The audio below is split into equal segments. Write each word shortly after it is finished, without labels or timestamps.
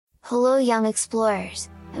Hello young explorers,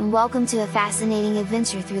 and welcome to a fascinating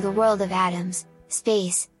adventure through the world of atoms,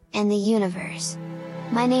 space, and the universe.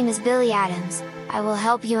 My name is Billie Atoms. I will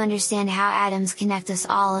help you understand how atoms connect us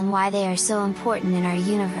all and why they are so important in our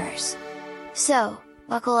universe. So,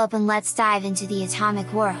 buckle up and let's dive into the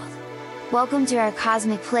atomic world. Welcome to our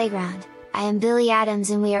cosmic playground. I am Billie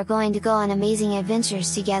Atoms and we are going to go on amazing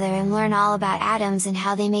adventures together and learn all about atoms and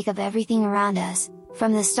how they make up everything around us,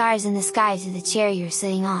 from the stars in the sky to the chair you're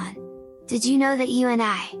sitting on. Did you know that you and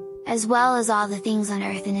I, as well as all the things on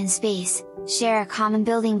Earth and in space, share a common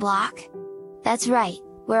building block? That's right,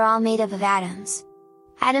 we're all made up of atoms.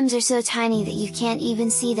 Atoms are so tiny that you can't even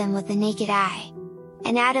see them with the naked eye.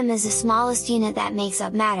 An atom is the smallest unit that makes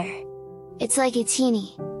up matter. It's like a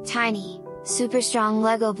teeny, tiny, super strong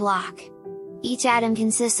Lego block. Each atom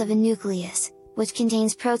consists of a nucleus, which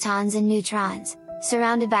contains protons and neutrons,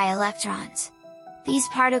 surrounded by electrons. These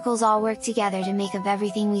particles all work together to make up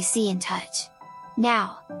everything we see and touch.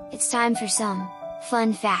 Now, it's time for some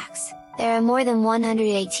fun facts. There are more than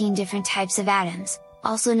 118 different types of atoms,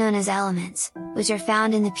 also known as elements, which are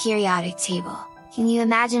found in the periodic table. Can you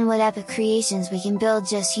imagine what epic creations we can build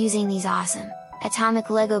just using these awesome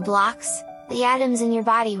atomic Lego blocks? The atoms in your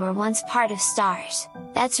body were once part of stars.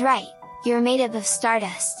 That's right, you're made up of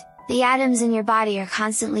stardust. The atoms in your body are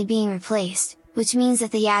constantly being replaced, which means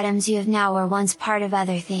that the atoms you have now were once part of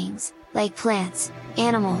other things, like plants,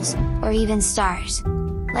 animals, or even stars.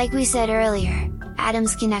 Like we said earlier,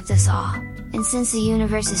 atoms connect us all, and since the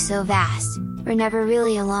universe is so vast, we're never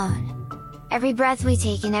really alone. Every breath we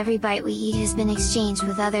take and every bite we eat has been exchanged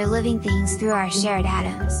with other living things through our shared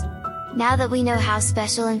atoms. Now that we know how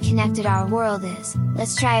special and connected our world is,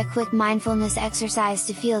 let's try a quick mindfulness exercise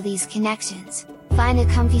to feel these connections. Find a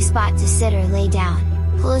comfy spot to sit or lay down.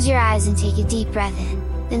 Close your eyes and take a deep breath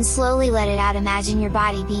in, then slowly let it out. Imagine your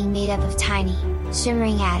body being made up of tiny,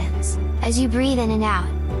 shimmering atoms. As you breathe in and out,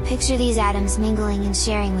 picture these atoms mingling and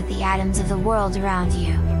sharing with the atoms of the world around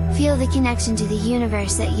you. Feel the connection to the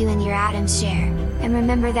universe that you and your atoms share, and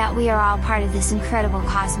remember that we are all part of this incredible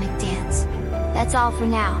cosmic dance. That's all for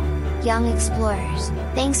now, young explorers.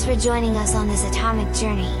 Thanks for joining us on this atomic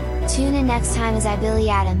journey. Tune in next time as I, Billie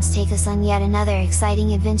Atoms, take us on yet another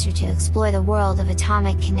exciting adventure to explore the world of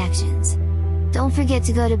atomic connections. Don't forget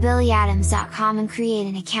to go to billieatoms.com and create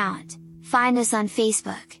an account. Find us on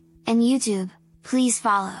Facebook and YouTube. Please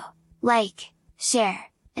follow, like, share,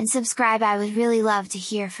 and subscribe. I would really love to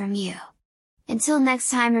hear from you. Until next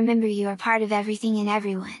time, remember you are part of everything and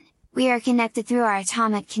everyone. We are connected through our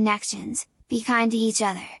atomic connections. Be kind to each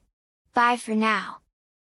other. Bye for now.